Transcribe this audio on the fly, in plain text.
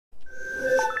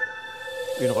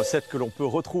Une recette que l'on peut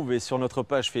retrouver sur notre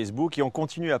page Facebook et on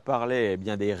continue à parler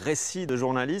des récits de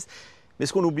journalistes. Mais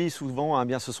ce qu'on oublie souvent,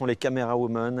 ce sont les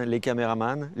camérawomen, les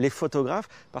caméramans, les photographes,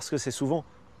 parce que c'est souvent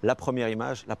la première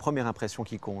image, la première impression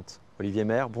qui compte. Olivier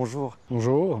Maire, bonjour.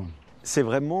 Bonjour. C'est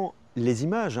vraiment les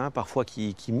images parfois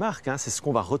qui marquent, c'est ce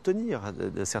qu'on va retenir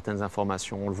de certaines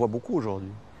informations. On le voit beaucoup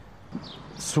aujourd'hui.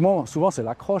 Souvent c'est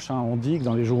l'accroche. On dit que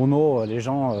dans les journaux, les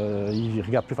gens ils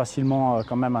regardent plus facilement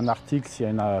quand même un article s'il y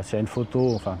a une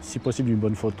photo, enfin si possible une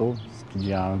bonne photo, ce qui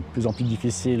devient de plus en plus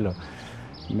difficile.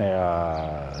 Mais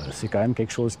c'est quand même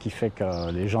quelque chose qui fait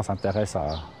que les gens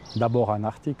s'intéressent d'abord à un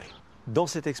article. Dans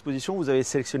cette exposition, vous avez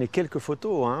sélectionné quelques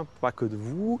photos, pas que de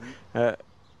vous.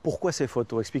 Pourquoi ces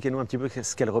photos? Expliquez-nous un petit peu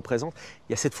ce qu'elles représentent.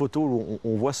 Il y a cette photo où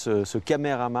on voit ce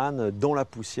caméraman dans la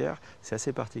poussière. C'est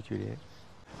assez particulier.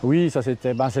 Oui, ça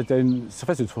c'était une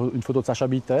photo de Sacha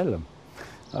Bittel.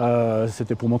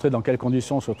 C'était pour montrer dans quelles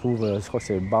conditions se trouve, je crois que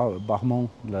c'est barman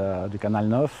du Canal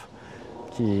 9,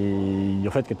 qui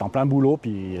est en plein boulot,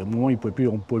 puis au moment où on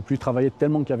ne pouvait plus travailler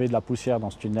tellement qu'il y avait de la poussière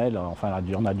dans ce tunnel. Enfin,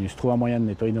 on a dû se trouver un moyen de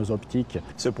nettoyer nos optiques.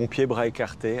 Ce pompier bras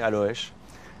écartés à l'OH.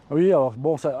 Oui, alors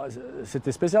bon,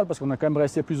 c'était spécial parce qu'on a quand même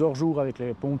resté plusieurs jours avec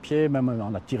les pompiers, même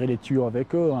on a tiré les tuyaux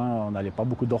avec eux, on n'allait pas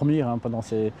beaucoup dormir pendant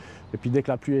ces... Et puis dès que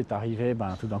la pluie est arrivée,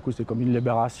 tout d'un coup c'était comme une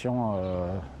libération,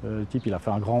 le type il a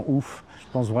fait un grand ouf.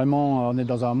 Je pense vraiment on est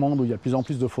dans un monde où il y a de plus en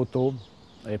plus de photos,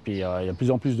 et puis il y a de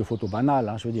plus en plus de photos banales,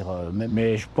 je veux dire,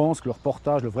 mais je pense que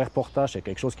le vrai reportage c'est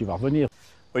quelque chose qui va revenir.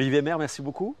 Olivier Maire, merci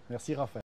beaucoup. Merci Raphaël.